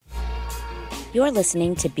You're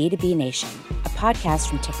listening to B2B Nation, a podcast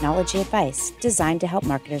from Technology Advice designed to help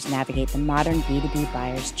marketers navigate the modern B2B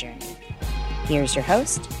buyer's journey. Here's your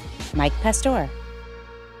host, Mike Pastor.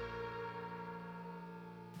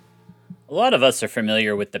 A lot of us are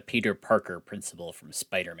familiar with the Peter Parker principle from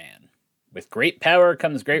Spider-Man. With great power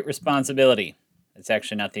comes great responsibility. It's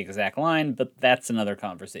actually not the exact line, but that's another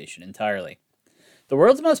conversation entirely. The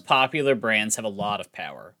world's most popular brands have a lot of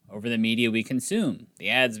power over the media we consume, the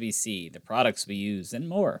ads we see, the products we use, and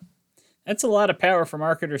more. That's a lot of power for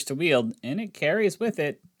marketers to wield, and it carries with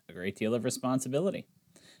it a great deal of responsibility.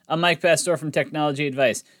 I'm Mike Pastor from Technology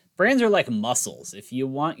Advice. Brands are like muscles. If you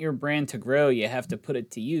want your brand to grow, you have to put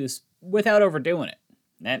it to use without overdoing it.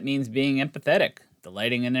 That means being empathetic,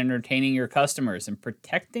 delighting and entertaining your customers, and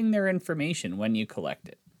protecting their information when you collect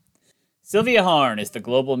it. Sylvia Harn is the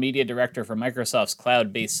Global Media Director for Microsoft's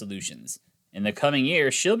cloud-based solutions. In the coming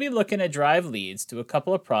year, she'll be looking to drive leads to a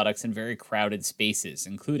couple of products in very crowded spaces,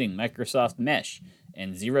 including Microsoft Mesh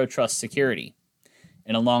and Zero Trust Security.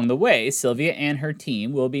 And along the way, Sylvia and her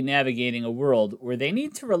team will be navigating a world where they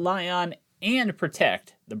need to rely on and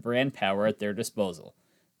protect the brand power at their disposal.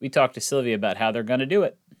 We talked to Sylvia about how they're going to do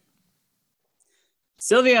it.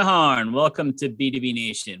 Sylvia Harn, welcome to B2B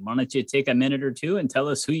Nation. Why don't you take a minute or two and tell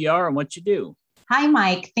us who you are and what you do? Hi,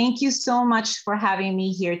 Mike. Thank you so much for having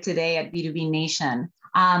me here today at B2B Nation.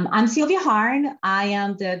 I'm Sylvia Harn. I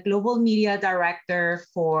am the Global Media Director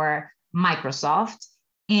for Microsoft.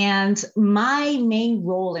 And my main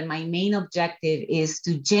role and my main objective is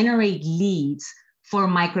to generate leads for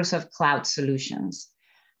Microsoft Cloud Solutions.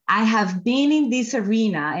 I have been in this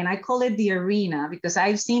arena, and I call it the arena because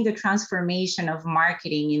I've seen the transformation of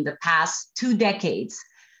marketing in the past 2 decades,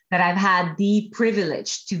 that I've had the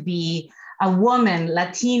privilege to be a woman,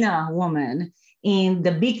 Latina woman, in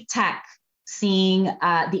the big tech, seeing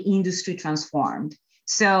the industry transformed.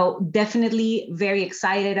 So definitely very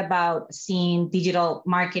excited about seeing digital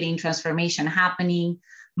marketing transformation happening.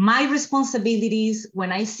 My responsibilities,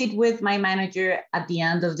 when I sit with my manager at the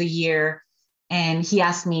end of the year, and he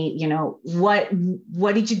asked me, what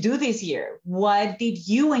did you do this year? What did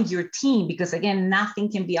you and your team, because again, nothing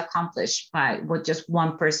can be accomplished with just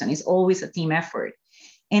one person. It's always a team effort.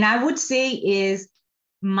 And I would say is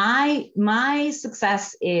my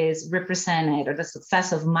success is represented, or the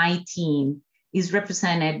success of my team is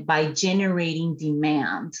represented by generating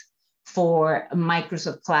demand for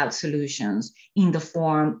Microsoft Cloud Solutions in the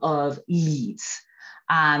form of leads.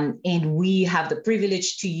 And we have the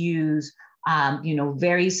privilege to use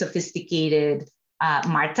very sophisticated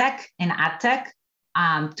MarTech and AdTech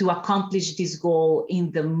to accomplish this goal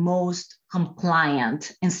in the most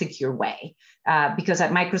compliant and secure way. Because at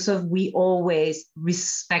Microsoft, we always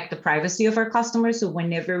respect the privacy of our customers. So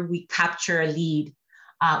whenever we capture a lead,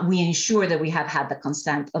 we ensure that we have had the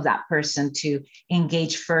consent of that person to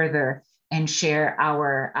engage further and share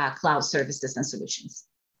our cloud services and solutions.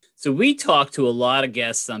 So we talked to a lot of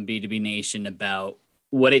guests on B2B Nation about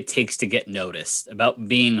what it takes to get noticed, about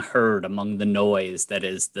being heard among the noise that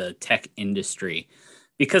is the tech industry,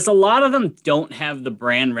 because a lot of them don't have the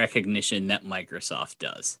brand recognition that Microsoft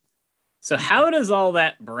does. So how does all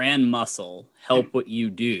that brand muscle help what you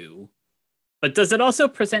do? But does it also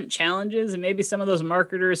present challenges? And maybe some of those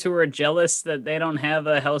marketers who are jealous that they don't have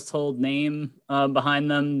a household name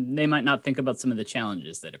behind them, they might not think about some of the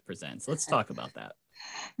challenges that it presents. Let's talk about that.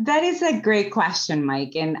 That is a great question,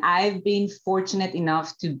 Mike. And I've been fortunate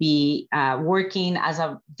enough to be working as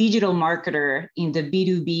a digital marketer in the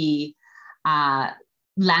B2B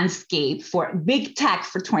landscape for big tech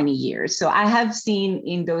for 20 years. So I have seen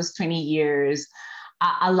in those 20 years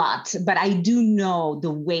a lot, but I do know the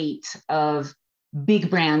weight of big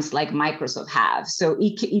brands like Microsoft have. So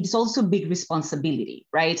it's also big responsibility,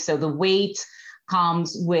 right? So the weight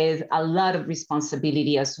comes with a lot of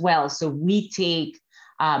responsibility as well. So we take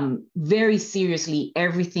very seriously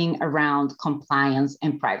everything around compliance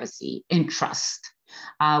and privacy and trust.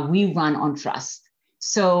 We run on trust.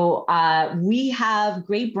 So we have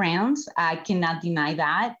great brands. I cannot deny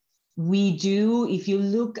that. We do, if you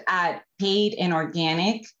look at paid and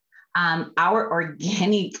organic, our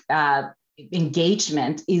organic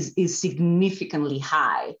engagement is significantly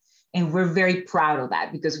high. And we're very proud of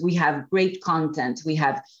that because we have great content. We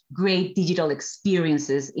have great digital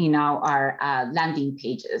experiences in our landing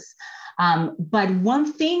pages. But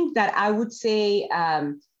one thing that I would say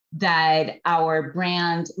that our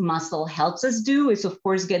brand muscle helps us do is, of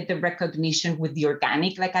course, get the recognition with the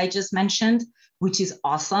organic, like I just mentioned, which is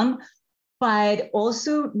awesome, but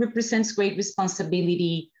also represents great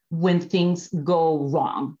responsibility when things go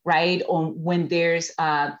wrong, right? Or when there's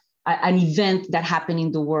an event that happened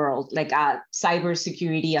in the world, like a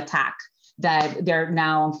cybersecurity attack that they're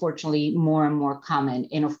now unfortunately more and more common.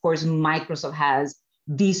 And of course, Microsoft has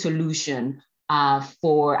the solution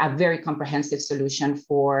for a very comprehensive solution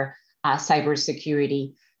for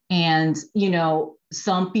cybersecurity. And,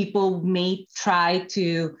 some people may try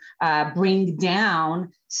to bring down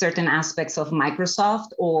certain aspects of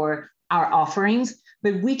Microsoft or our offerings,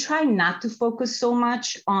 but we try not to focus so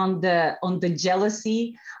much on the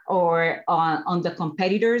jealousy or on the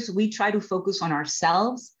competitors. We try to focus on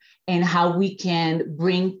ourselves and how we can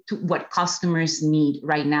bring to what customers need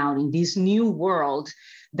right now in this new world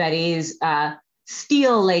that is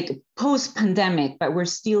still like post-pandemic, but we're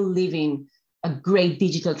still living a great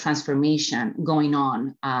digital transformation going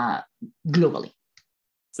on globally.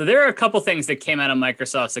 So there are a couple things that came out of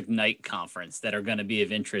Microsoft's Ignite conference that are going to be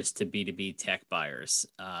of interest to B2B tech buyers.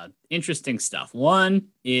 Interesting stuff. One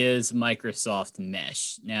is Microsoft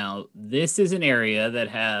Mesh. Now, this is an area that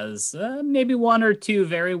has maybe one or two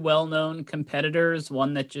very well-known competitors,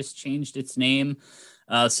 one that just changed its name.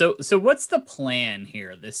 So what's the plan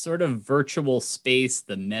here? This sort of virtual space,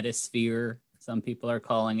 the metasphere, some people are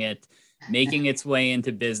calling it, making its way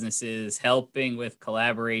into businesses, helping with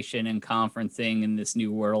collaboration and conferencing in this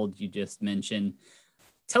new world you just mentioned.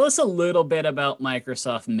 Tell us a little bit about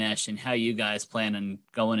Microsoft Mesh and how you guys plan on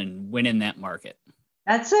going and winning that market.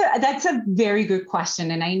 That's a very good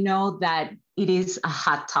question. And I know that it is a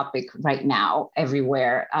hot topic right now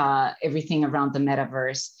everywhere, everything around the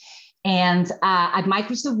metaverse. And at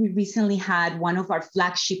Microsoft, we recently had one of our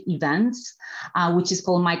flagship events, which is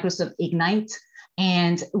called Microsoft Ignite.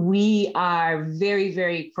 And we are very,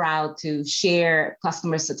 very proud to share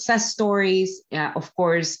customer success stories, of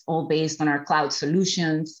course, all based on our cloud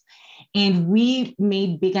solutions. And we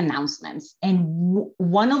made big announcements. And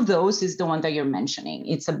one of those is the one that you're mentioning.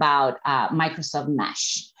 It's about Microsoft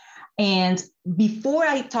Mesh. And before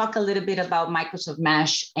I talk a little bit about Microsoft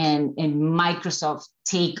Mesh and Microsoft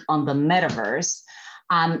take on the metaverse,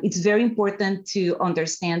 it's very important to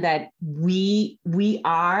understand that we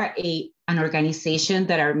are an organization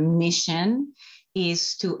that our mission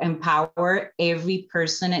is to empower every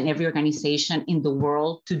person and every organization in the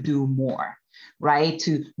world to do more, right?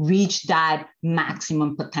 To reach that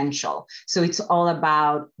maximum potential. So it's all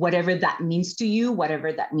about whatever that means to you,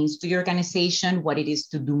 whatever that means to your organization, what it is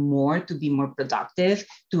to do more, to be more productive,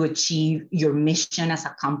 to achieve your mission as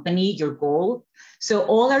a company, your goal. So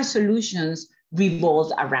all our solutions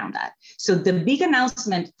revolve around that. So the big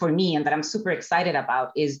announcement for me, and that I'm super excited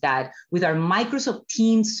about, is that with our Microsoft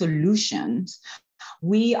Teams solutions,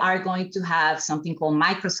 we are going to have something called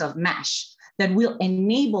Microsoft Mesh that will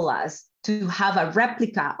enable us to have a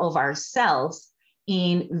replica of ourselves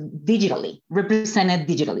represented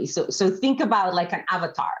digitally. So think about like an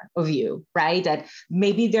avatar of you, right? That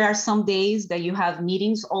maybe there are some days that you have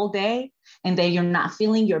meetings all day and then you're not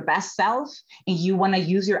feeling your best self and you want to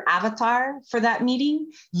use your avatar for that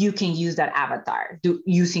meeting. You can use that avatar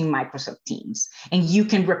using Microsoft Teams, and you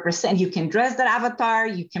can dress that avatar,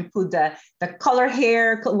 you can put the color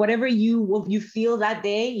hair, whatever you feel that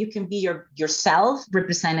day, you can be yourself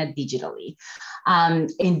represented digitally.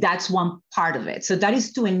 And that's one part of it. So that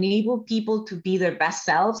is to enable people to be their best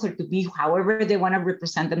selves, or to be however they want to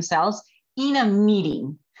represent themselves in a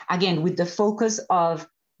meeting, again, with the focus of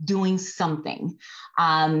doing something,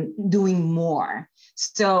 doing more.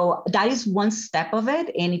 So that is one step of it,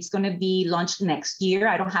 and it's going to be launched next year.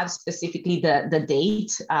 I don't have specifically the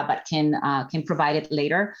date, but can provide it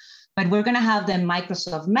later. But we're going to have the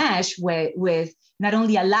Microsoft Mesh with not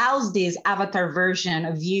only allows this avatar version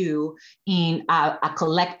of you in a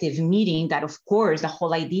collective meeting, that of course, the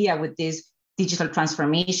whole idea with this digital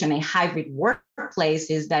transformation, a hybrid workplace,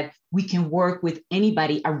 is that we can work with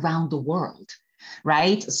anybody around the world.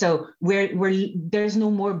 Right? So there's no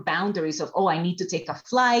more boundaries of, I need to take a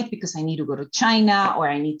flight because I need to go to China, or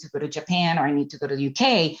I need to go to Japan, or I need to go to the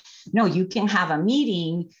UK. No, you can have a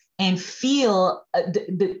meeting and feel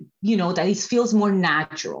that it feels more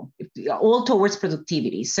natural, all towards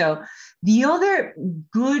productivity. So the other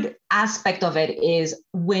good aspect of it is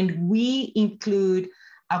when we include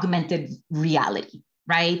augmented reality,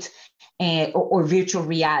 right? Or virtual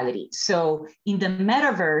reality. So in the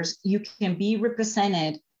metaverse, you can be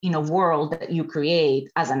represented in a world that you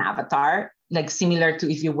create as an avatar, like similar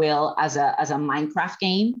to, if you will, as a Minecraft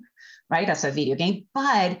game, right? As a video game,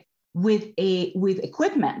 but with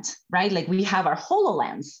equipment, right? Like we have our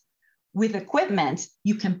HoloLens. With equipment,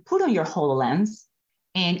 you can put on your HoloLens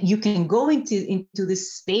and you can go into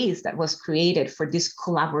this space that was created for this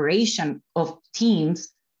collaboration of teams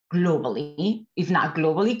globally. If not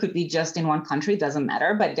globally, could be just in one country, doesn't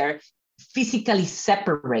matter, but they're physically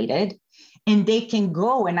separated. and they can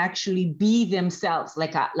go and actually be themselves,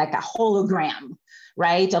 like a hologram,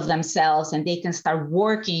 right, of themselves, and they can start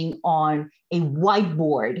working on a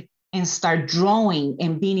whiteboard and start drawing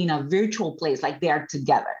and being in a virtual place like they are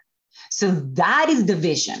together. So that is the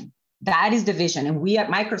vision. That is the vision. And we at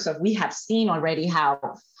Microsoft, we have seen already how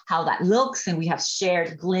that looks, and we have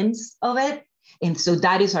shared glimpse of it. And so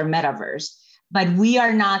that is our metaverse. But we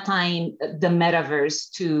are not tying the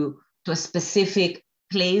metaverse to a specific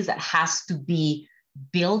place that has to be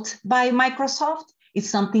built by Microsoft. It's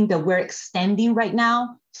something that we're extending right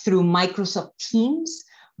now through Microsoft Teams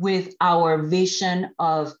with our vision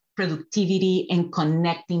of productivity and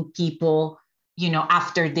connecting people,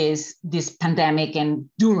 after this pandemic and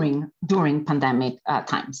during pandemic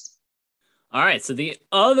times. All right, so the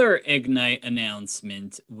other Ignite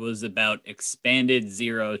announcement was about expanded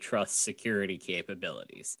zero trust security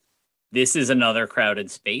capabilities. This is another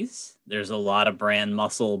crowded space. There's a lot of brand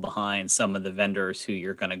muscle behind some of the vendors who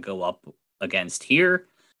you're going to go up against here.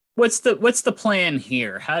 What's the plan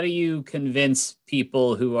here? How do you convince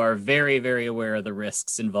people who are very, very aware of the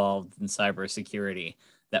risks involved in cybersecurity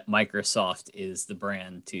that Microsoft is the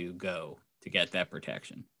brand to go to get that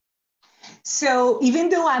protection? So even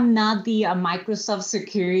though I'm not the Microsoft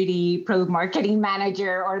security product marketing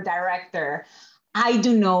manager or director, I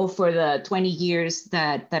do know for the 20 years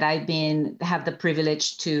that I've have the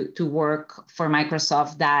privilege to work for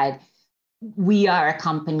Microsoft that we are a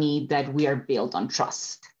company that we are built on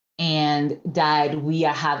trust, and that we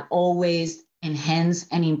have always enhanced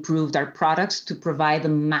and improved our products to provide the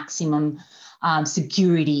maximum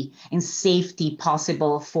security and safety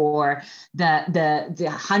possible for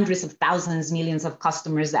the hundreds of thousands, millions of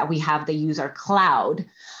customers that we have that use our cloud.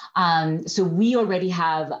 So we already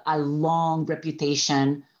have a long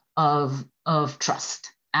reputation of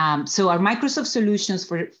trust. So our Microsoft solutions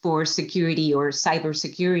for security or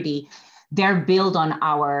cybersecurity, they're built on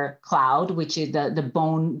our cloud, which is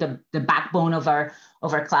the backbone of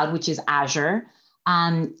our cloud, which is Azure.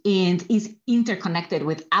 And is interconnected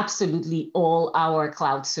with absolutely all our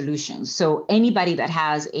cloud solutions. So anybody that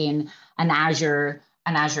has an Azure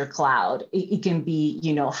cloud, it can be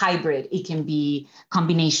hybrid, it can be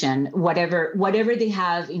combination, whatever they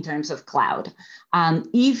have in terms of cloud.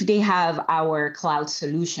 If they have our cloud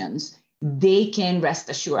solutions, they can rest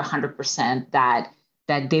assured 100% that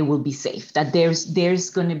they will be safe. That there's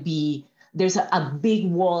a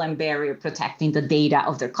big wall and barrier protecting the data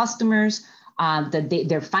of their customers.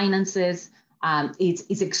 Their finances,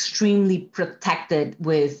 it's extremely protected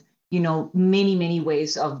with, many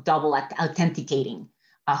ways of double authenticating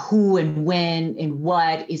who and when and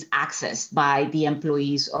what is accessed by the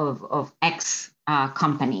employees of X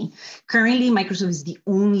company. Currently, Microsoft is the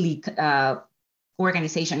only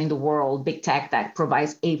organization in the world, big tech, that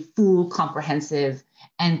provides a full comprehensive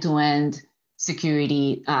end-to-end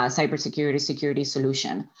security, cybersecurity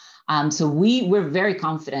solution. So we're very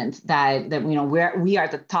confident that we are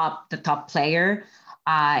the top player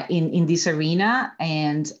in this arena,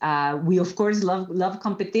 and we of course love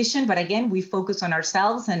competition, but again we focus on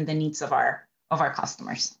ourselves and the needs of our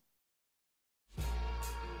customers.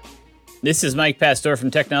 This is Mike Pastor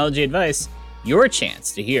from Technology Advice. Your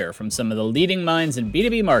chance to hear from some of the leading minds in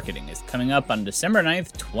B2B marketing is coming up on December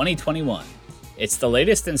 9th, 2021. It's the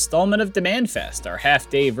latest installment of Demand Fest, our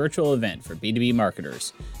half-day virtual event for B2B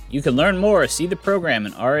marketers. You can learn more, see the program,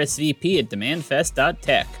 and RSVP at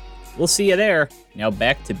demandfest.tech. We'll see you there. Now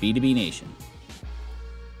back to B2B Nation.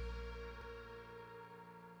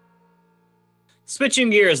 Switching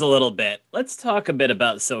gears a little bit, let's talk a bit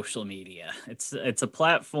about social media. It's a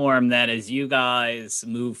platform that, as you guys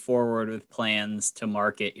move forward with plans to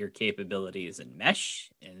market your capabilities in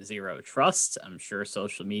mesh and zero trust, I'm sure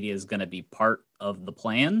social media is going to be part of the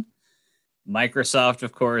plan. Microsoft,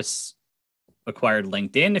 of course, acquired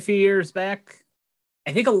LinkedIn a few years back.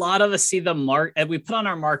 I think a lot of us see we put on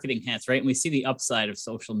our marketing hats, right? And we see the upside of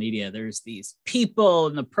social media. There's these people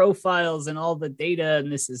and the profiles and all the data,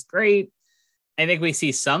 and this is great. I think we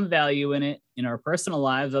see some value in it in our personal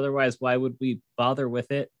lives. Otherwise, why would we bother with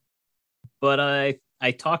it? But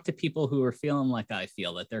I talk to people who are feeling like I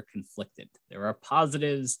feel, that they're conflicted. There are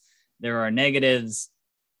positives, there are negatives,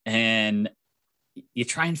 and you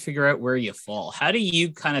try and figure out where you fall. How do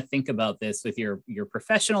you kind of think about this with your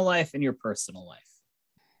professional life and your personal life?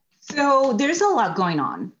 So there's a lot going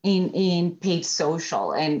on in paid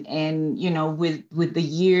social, and with the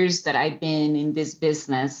years that I've been in this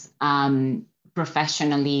business,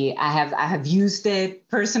 professionally, I have used it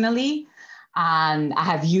personally. I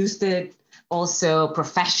have used it also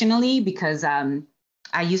professionally because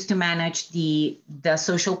I used to manage the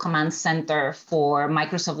social command center for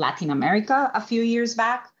Microsoft Latin America a few years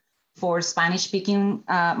back for Spanish-speaking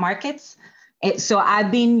markets. So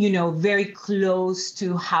I've been, very close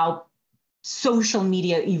to how social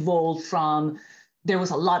media evolved from there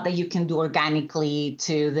was a lot that you can do organically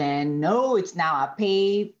to then no, it's now a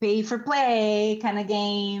pay for play kind of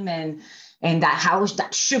game, and that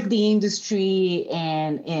shook the industry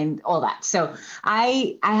and all that. So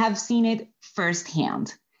I have seen it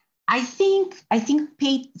firsthand. I think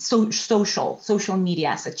paid social media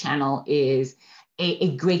as a channel is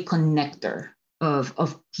a great connector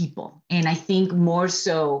of people, and I think more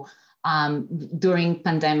so during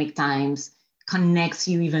pandemic times connects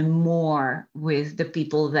you even more with the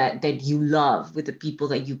people that you love, with the people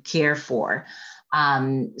that you care for.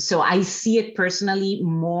 So I see it personally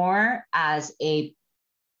more as a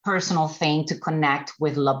personal thing to connect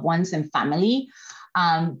with loved ones and family.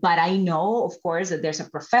 But I know, of course, that there's a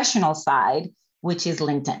professional side, which is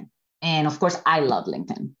LinkedIn. And of course, I love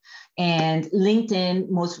LinkedIn. And LinkedIn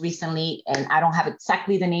most recently, and I don't have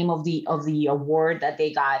exactly the name of the award that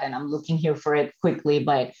they got, and I'm looking here for it quickly,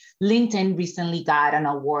 but LinkedIn recently got an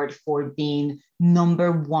award for being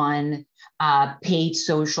 #1 paid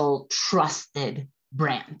social trusted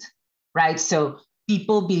brand, right? So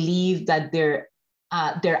people believe that their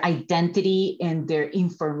identity and their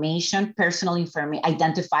information, personal information,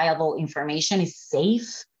 identifiable information is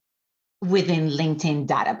safe within LinkedIn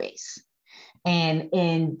database.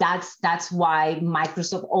 And that's why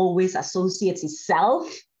Microsoft always associates itself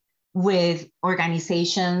with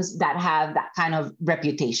organizations that have that kind of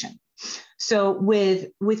reputation. So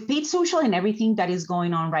with paid social and everything that is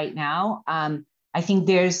going on right now, I think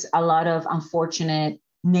there's a lot of unfortunate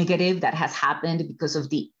negative that has happened because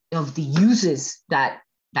of the uses that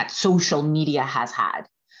social media has had,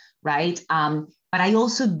 right? But I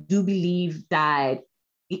also do believe that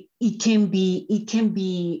it can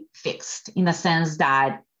be fixed in the sense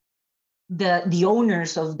that the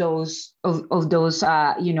owners of those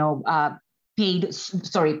paid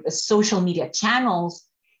social media channels,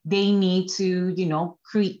 they need to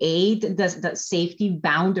create the safety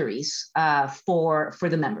boundaries for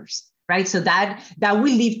the members, right? So that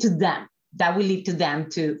will leave to them. That will lead to them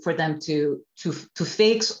for them to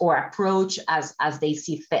fix or approach as they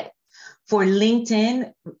see fit. For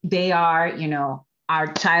LinkedIn, they are our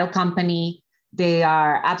child company. They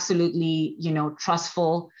are absolutely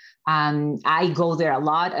trustful. I go there a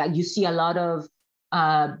lot. You see a lot of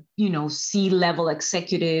C-level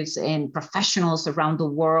executives and professionals around the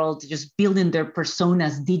world just building their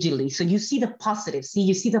personas digitally. So you see the positive.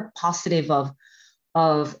 You see the positive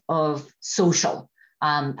of social.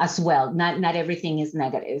 As well. Not everything is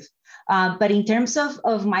negative. But in terms of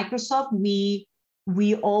Microsoft,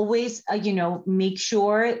 we always make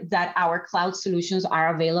sure that our cloud solutions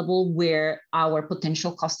are available where our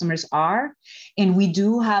potential customers are. And we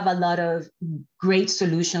do have a lot of great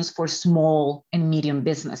solutions for small and medium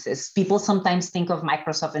businesses. People sometimes think of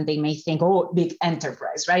Microsoft and they may think, oh, big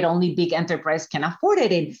enterprise, right? Only big enterprise can afford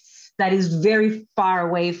it. And that is very far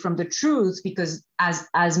away from the truth, because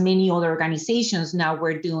as many other organizations now,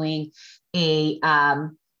 we're doing a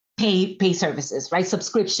pay services, right?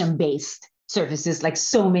 Subscription-based services, like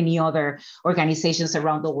so many other organizations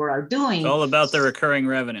around the world are doing. It's all about the recurring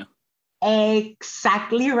revenue.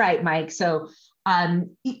 Exactly right, Mike. So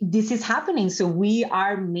this is happening. So we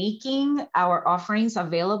are making our offerings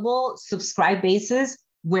available subscribe basis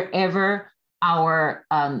wherever our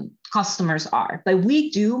customers are. But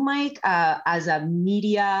we do, Mike, as a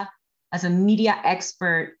media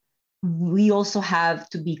expert, we also have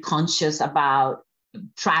to be conscious about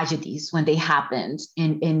tragedies when they happen,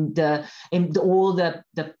 and all the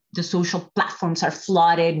social platforms are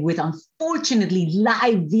flooded with, unfortunately,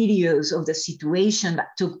 live videos of the situation that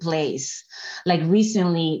took place. Like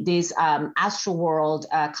recently, this Astroworld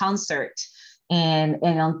concert. And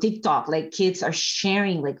on TikTok, like kids are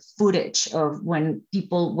sharing like footage of when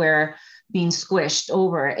people were being squished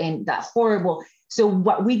over, and that horrible. So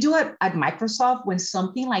what we do at Microsoft, when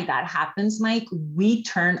something like that happens, Mike, we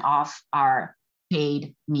turn off our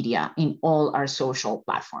paid media in all our social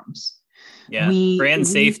platforms. Yeah, brand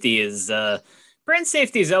safety has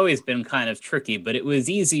always been kind of tricky, but it was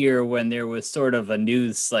easier when there was sort of a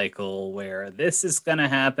news cycle where this is going to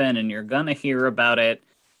happen and you're going to hear about it.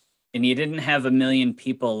 And you didn't have a million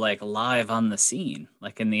people like live on the scene,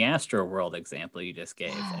 like in the Astroworld example you just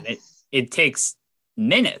gave. Yes. And it takes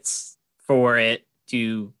minutes for it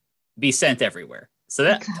to be sent everywhere. So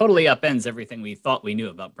that totally upends everything we thought we knew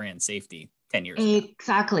about brand safety 10 years ago.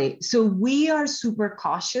 Exactly. So we are super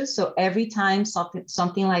cautious. So every time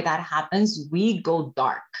something like that happens, we go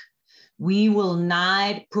dark. We will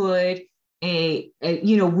not put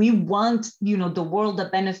we want, the world to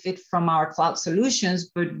benefit from our cloud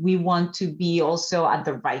solutions, but we want to be also at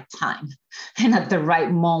the right time and at the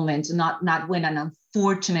right moment, not when an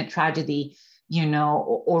unfortunate tragedy,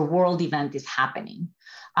 or world event is happening.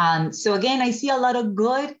 So again, I see a lot of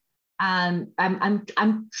good. I'm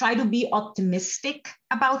trying to be optimistic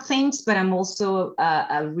about things, but I'm also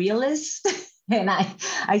a realist, and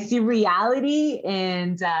I see reality,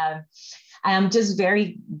 and I'm just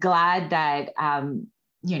very glad that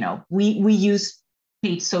we use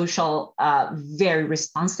paid social very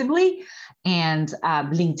responsibly, and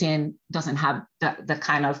LinkedIn doesn't have the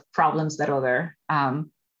kind of problems that other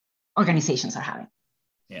organizations are having.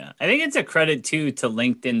 Yeah, I think it's a credit too to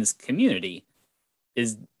LinkedIn's community.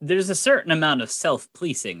 Is there's a certain amount of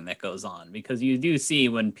self-policing that goes on, because you do see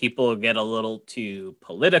when people get a little too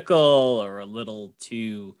political or a little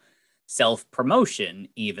too self-promotion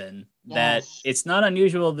even, that it's not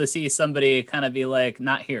unusual to see somebody kind of be like,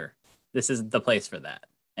 not here. This isn't the place for that.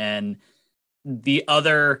 And the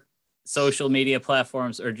other social media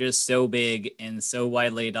platforms are just so big and so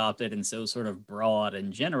widely adopted and so sort of broad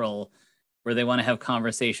in general, where they want to have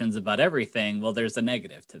conversations about everything. Well, there's a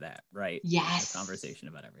negative to that, right? Yes. A conversation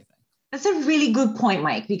about everything. That's a really good point,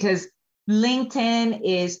 Mike, because LinkedIn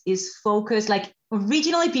is focused, like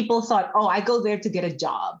originally people thought, oh, I go there to get a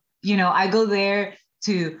job. I go there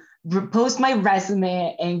to post my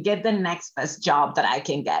resume and get the next best job that I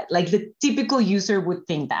can get. Like the typical user would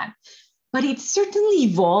think that. But it's certainly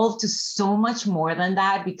evolved to so much more than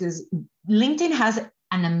that, because LinkedIn has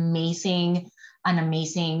an amazing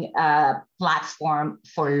platform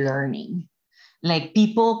for learning. Like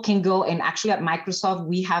people can go, and actually at Microsoft,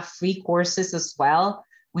 we have free courses as well.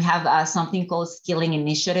 We have something called Skilling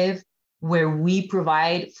Initiative, where we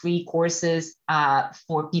provide free courses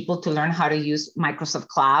for people to learn how to use Microsoft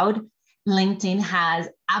Cloud. LinkedIn has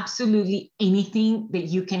absolutely anything that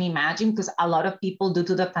you can imagine, because a lot of people, due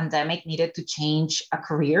to the pandemic, needed to change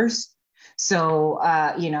careers. So,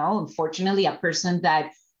 unfortunately, a person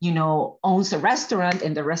that owns a restaurant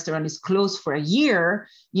and the restaurant is closed for a year,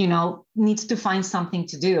 needs to find something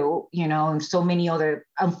to do, and so many other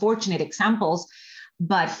unfortunate examples.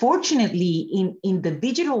 But fortunately, in the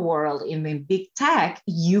digital world, in the big tech,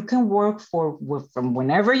 you can work from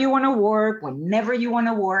whenever you want to work, whenever you want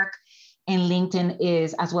to work. And LinkedIn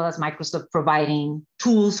is, as well as Microsoft, providing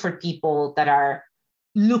tools for people that are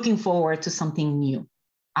looking forward to something new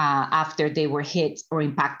after they were hit or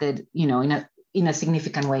impacted, in a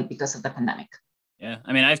significant way because of the pandemic. Yeah.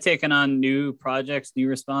 I mean, I've taken on new projects, new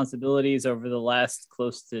responsibilities over the last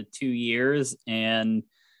close to 2 years. And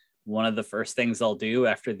one of the first things I'll do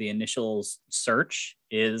after the initial search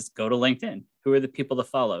is go to LinkedIn. Who are the people to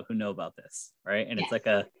follow who know about this? Right. And it's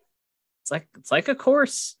like a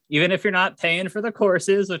course, even if you're not paying for the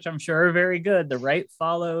courses, which I'm sure are very good. The right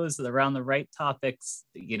follows around the right topics,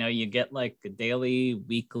 you get like a daily,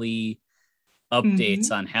 weekly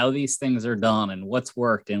updates on how these things are done and what's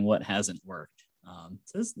worked and what hasn't worked.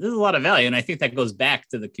 So there's a lot of value. And I think that goes back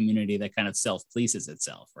to the community that kind of self-polices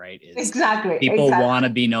itself, right? Exactly. People want to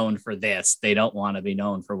be known for this. They don't want to be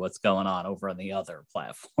known for what's going on over on the other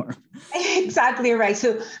platform. Exactly right.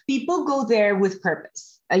 So people go there with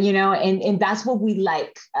purpose, and that's what we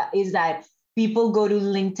like, is that people go to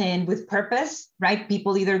LinkedIn with purpose, right?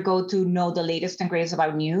 People either go to know the latest and greatest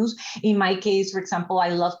about news. In my case, for example, I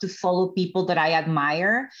love to follow people that I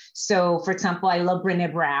admire. So for example, I love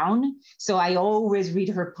Brené Brown. So I always read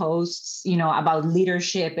her posts, about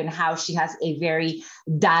leadership and how she has a very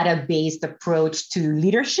data-based approach to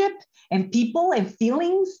leadership and people and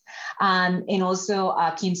feelings. And also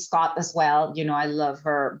Kim Scott as well. I love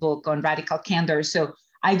her book on radical candor. So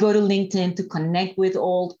I go to LinkedIn to connect with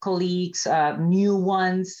old colleagues, new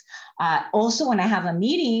ones. Also, when I have a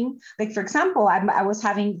meeting, like for example, I was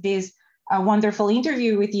having this wonderful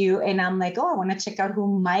interview with you, and I'm like, oh, I want to check out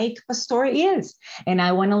who Mike Pastore is. And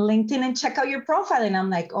I went on LinkedIn and check out your profile. And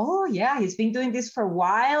I'm like, oh yeah, he's been doing this for a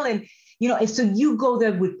while. And, so you go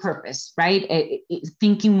there with purpose, right?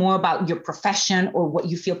 Thinking more about your profession or what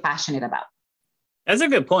you feel passionate about. That's a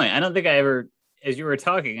good point. I don't think I ever, as you were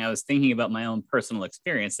talking, I was thinking about my own personal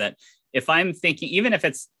experience, that if I'm thinking, even if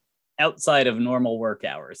it's outside of normal work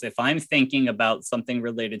hours, if I'm thinking about something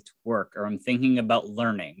related to work or I'm thinking about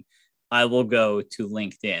learning, I will go to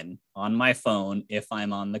LinkedIn on my phone if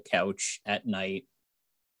I'm on the couch at night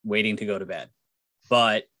waiting to go to bed.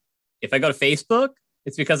 But if I go to Facebook,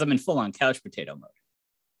 it's because I'm in full on couch potato mode.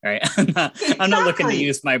 Right. I'm not looking to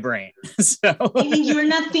use my brain. So I mean, you're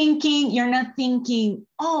not thinking,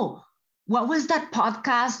 oh, what was that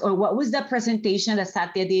podcast or what was that presentation that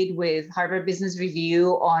Satya did with Harvard Business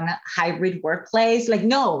Review on hybrid workplace? Like,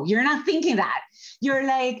 no, you're not thinking that. You're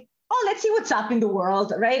like, oh, let's see what's up in the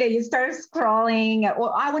world, right? And you start scrolling,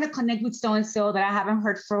 or I want to connect with so-and-so that I haven't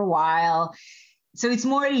heard for a while. So it's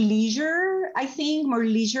more leisure, I think, more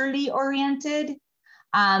leisurely oriented.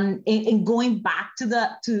 And going back to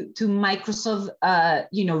Microsoft,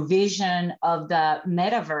 vision of the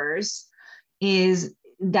metaverse is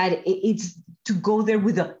that it's to go there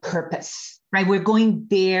with a purpose, right? We're going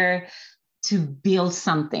there to build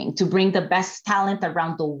something, to bring the best talent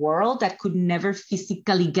around the world that could never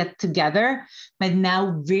physically get together. But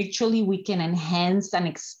now virtually we can enhance an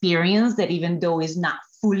experience that, even though is not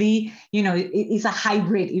fully, it's a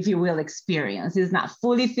hybrid, if you will, experience. It's not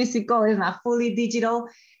fully physical, it's not fully digital,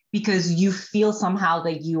 because you feel somehow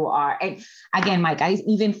that you are. And again, Mike, I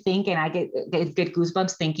even think, and I get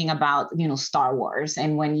goosebumps thinking about, Star Wars,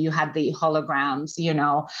 and when you had the holograms,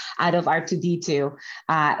 out of R2-D2,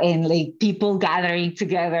 and like people gathering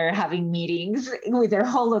together, having meetings with their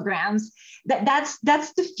holograms. That's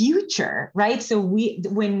the future, right? So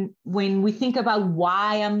when we think about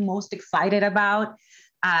why I'm most excited about,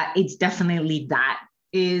 it's definitely that.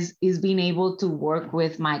 Is being able to work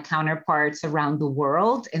with my counterparts around the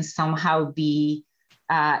world and somehow be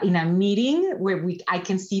in a meeting where I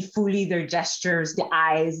can see fully their gestures, the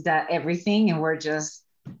eyes, the everything, and we're just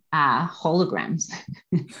holograms.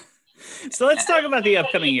 So let's talk about the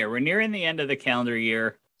upcoming year. We're nearing the end of the calendar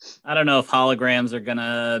year. I don't know if holograms are going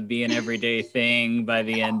to be an everyday thing by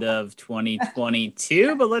the end of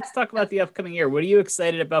 2022, but let's talk about the upcoming year. What are you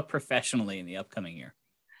excited about professionally in the upcoming year?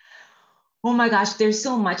 Oh my gosh, there's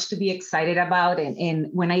so much to be excited about. And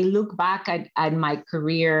when I look back at my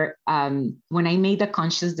career, when I made the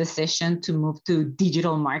conscious decision to move to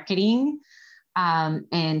digital marketing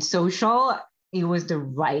and social, it was the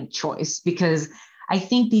right choice, because I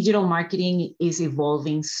think digital marketing is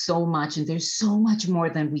evolving so much, and there's so much more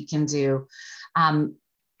than we can do. I'm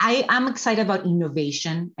excited about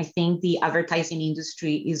innovation. I think the advertising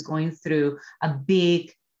industry is going through a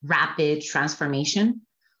big, rapid transformation.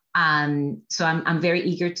 So I'm very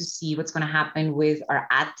eager to see what's going to happen with our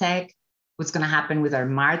ad tech, what's going to happen with our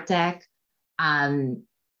MarTech.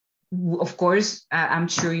 Of course, I'm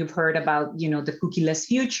sure you've heard about, the cookieless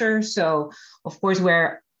future. So of course,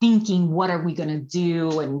 we're thinking, what are we going to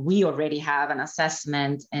do? And we already have an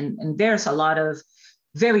assessment, and there's a lot of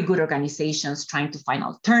very good organizations trying to find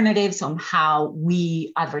alternatives on how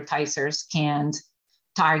we advertisers can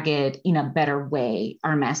target in a better way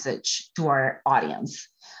our message to our audience.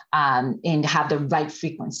 And have the right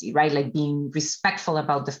frequency, right? Like being respectful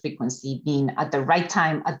about the frequency, being at the right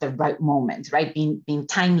time, at the right moment, right? Being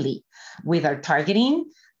timely with our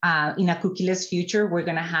targeting. In a cookieless future, we're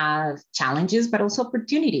going to have challenges, but also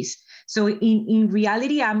opportunities. So in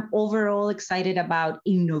reality, I'm overall excited about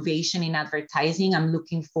innovation in advertising. I'm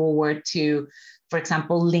looking forward to, for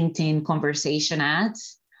example, LinkedIn conversation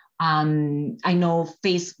ads. I know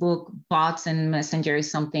Facebook bots and Messenger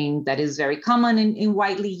is something that is very common and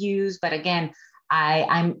widely used, but again,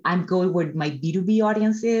 I'm going with my B2B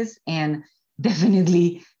audiences, and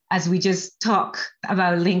definitely, as we just talk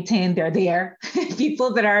about LinkedIn, they're there.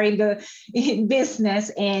 People that are in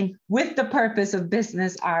business and with the purpose of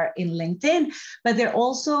business are in LinkedIn, but they're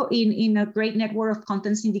also in a great network of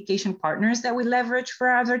content syndication partners that we leverage for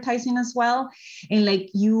advertising as well. And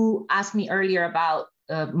like you asked me earlier about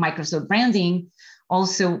Microsoft branding,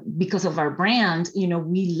 also because of our brand,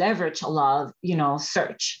 we leverage a lot of,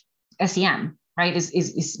 search, SEM, right?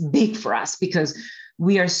 Is big for us because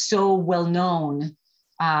we are so well known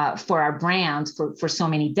for our brand for so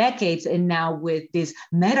many decades. And now with this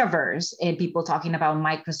metaverse and people talking about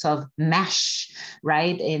Microsoft Mesh,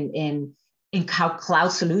 right? And how cloud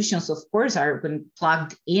solutions, of course, are been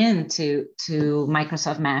plugged into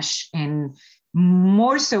Microsoft Mesh, and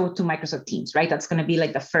more so to Microsoft Teams, right? That's going to be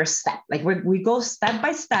like the first step. Like we go step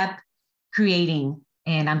by step creating,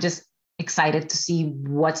 and I'm just excited to see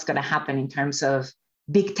what's going to happen in terms of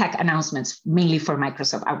big tech announcements, mainly for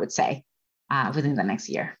Microsoft, I would say, within the next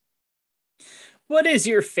year. What is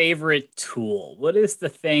your favorite tool? What is the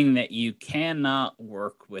thing that you cannot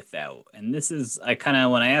work without? And this is, when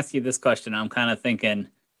I ask you this question, I'm kind of thinking,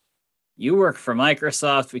 you work for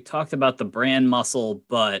Microsoft. We talked about the brand muscle,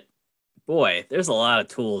 but boy, there's a lot of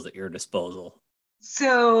tools at your disposal.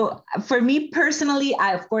 So for me personally,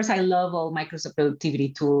 of course, I love all Microsoft productivity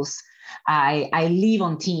tools. I live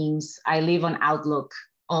on Teams. I live on Outlook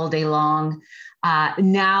all day long.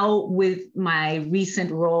 Now with my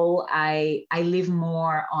recent role, I live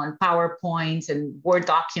more on PowerPoints and Word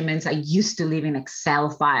documents. I used to live in Excel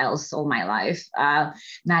files all my life,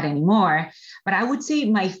 not anymore. But I would say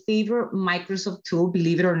my favorite Microsoft tool,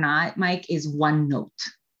 believe it or not, Mike, is OneNote.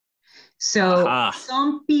 So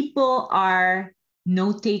some people are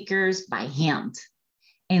note takers by hand.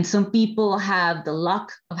 And some people have the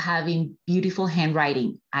luck of having beautiful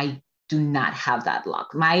handwriting. I do not have that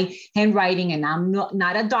luck. My handwriting, and I'm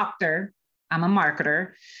not a doctor, I'm a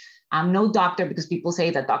marketer. I'm no doctor because people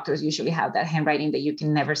say that doctors usually have that handwriting that you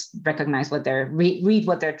can never recognize what they're, read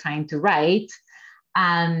what they're trying to write.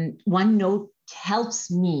 OneNote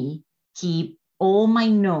helps me keep all my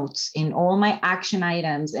notes and all my action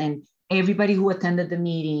items and everybody who attended the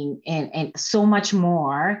meeting and so much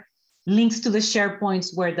more, links to the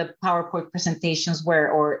SharePoints where the PowerPoint presentations were,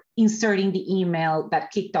 or inserting the email that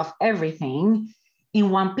kicked off everything in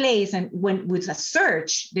one place. And when with a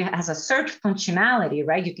search, there has a search functionality,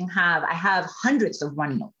 right? I have hundreds of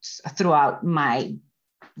OneNotes throughout my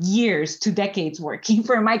years, 2 decades working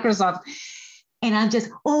for Microsoft. And I'm just,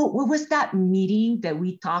 what was that meeting that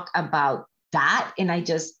we talk about that? And I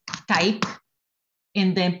just type,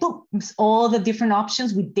 and then boom, all the different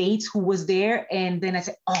options with dates, who was there. And then I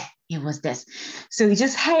said, it was this. So it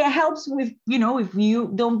just helps with, if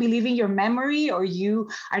you don't believe in your memory or you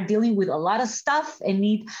are dealing with a lot of stuff and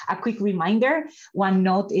need a quick reminder,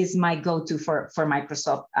 OneNote is my go-to for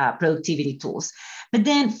Microsoft productivity tools. But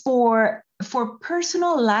then for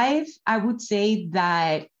personal life, I would say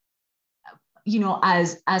that,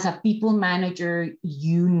 as a people manager,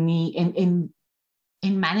 you need,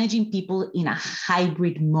 in managing people in a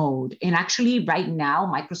hybrid mode. And actually right now,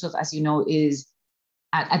 Microsoft, as you know, is,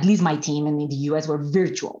 at least my team and in the US, we're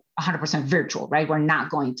virtual, 100% virtual, right? We're not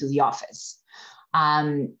going to the office.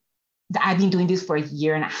 I've been doing this for 1.5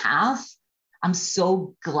 years. I'm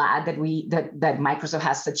so glad that that Microsoft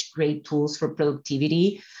has such great tools for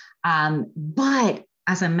productivity. But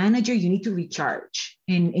as a manager, you need to recharge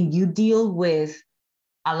and you deal with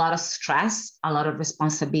a lot of stress, a lot of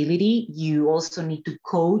responsibility. You also need to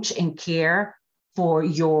coach and care for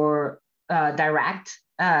your direct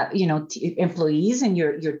employees and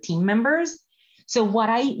your team members. So what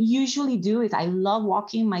I usually do is I love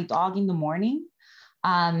walking my dog in the morning.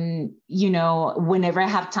 Whenever I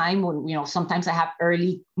have time, sometimes I have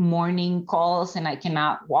early morning calls and I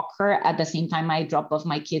cannot walk her at the same time I drop off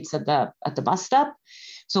my kids at the bus stop.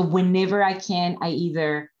 So whenever I can, I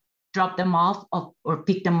either drop them off or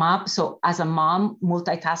pick them up. So as a mom,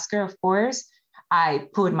 multitasker, of course, I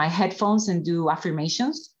put my headphones and do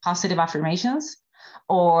affirmations, positive affirmations,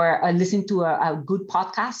 or I listen to a good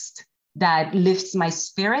podcast that lifts my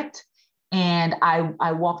spirit. And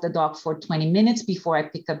I walk the dog for 20 minutes before I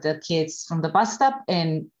pick up the kids from the bus stop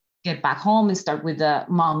and get back home and start with the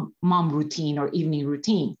mom routine or evening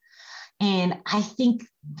routine. And I think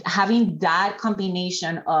having that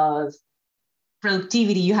combination of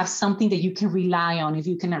productivity, you have something that you can rely on if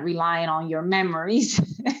you cannot rely on your memories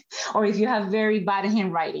or if you have very bad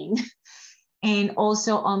handwriting. And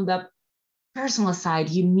also on the personal side,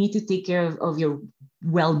 you need to take care of your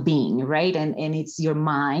well-being, right? And it's your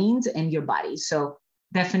mind and your body. So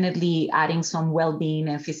definitely adding some well-being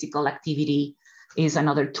and physical activity is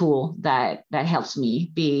another tool that helps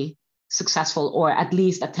me be successful, or at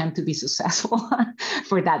least attempt to be successful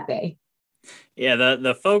for that day. Yeah,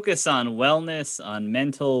 the focus on wellness, on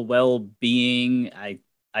mental well-being,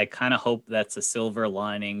 I kind of hope that's a silver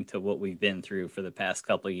lining to what we've been through for the past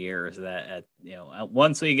couple of years, that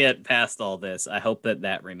once we get past all this, I hope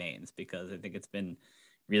that remains, because I think it's been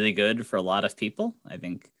really good for a lot of people. I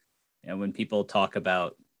think when people talk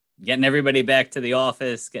about getting everybody back to the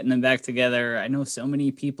office, getting them back together, I know so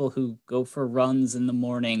many people who go for runs in the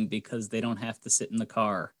morning because they don't have to sit in the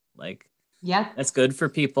car. That's good for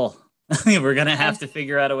people. We're going to have to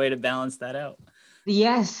figure out a way to balance that out.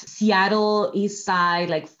 Yes, Seattle East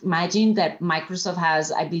Side, imagine that Microsoft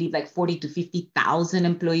has, I believe, 40 to 50,000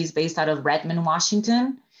 employees based out of Redmond,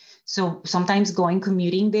 Washington. So sometimes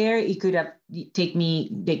commuting there, it could take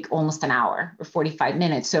me almost an hour or 45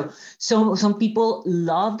 minutes. So some people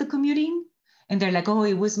love the commuting and they're like,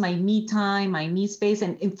 it was my me time, my me space.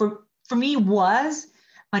 And for me, it was.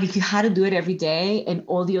 But if you had to do it every day and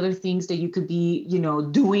all the other things that you could be,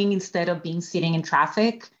 doing instead of being sitting in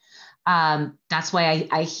traffic, that's why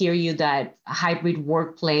I hear you that a hybrid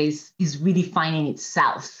workplace is redefining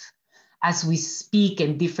itself as we speak,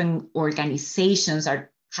 and different organizations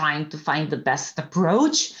are trying to find the best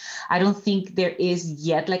approach. I don't think there is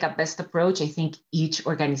yet a best approach. I think each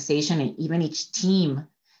organization and even each team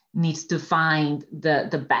needs to find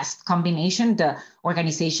the best combination. The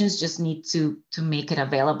organizations just need to make it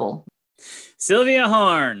available. Sylvia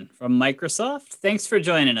Horn from Microsoft, thanks for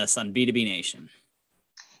joining us on B2B Nation.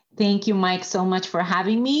 Thank you, Mike, so much for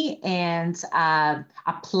having me, and a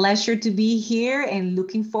pleasure to be here, and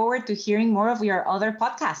looking forward to hearing more of your other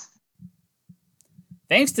podcasts.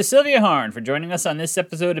 Thanks to Sylvia Horn for joining us on this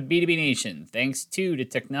episode of B2B Nation. Thanks, too, to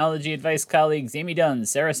Technology Advice colleagues Amy Dunn,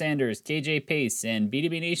 Sarah Sanders, KJ Pace, and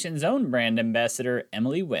B2B Nation's own brand ambassador,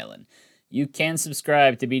 Emily Whalen. You can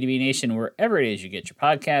subscribe to B2B Nation wherever it is you get your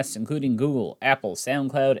podcasts, including Google, Apple,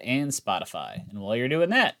 SoundCloud, and Spotify. And while you're doing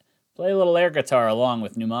that, play a little air guitar along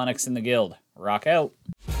with Mnemonics and the Guild. Rock out.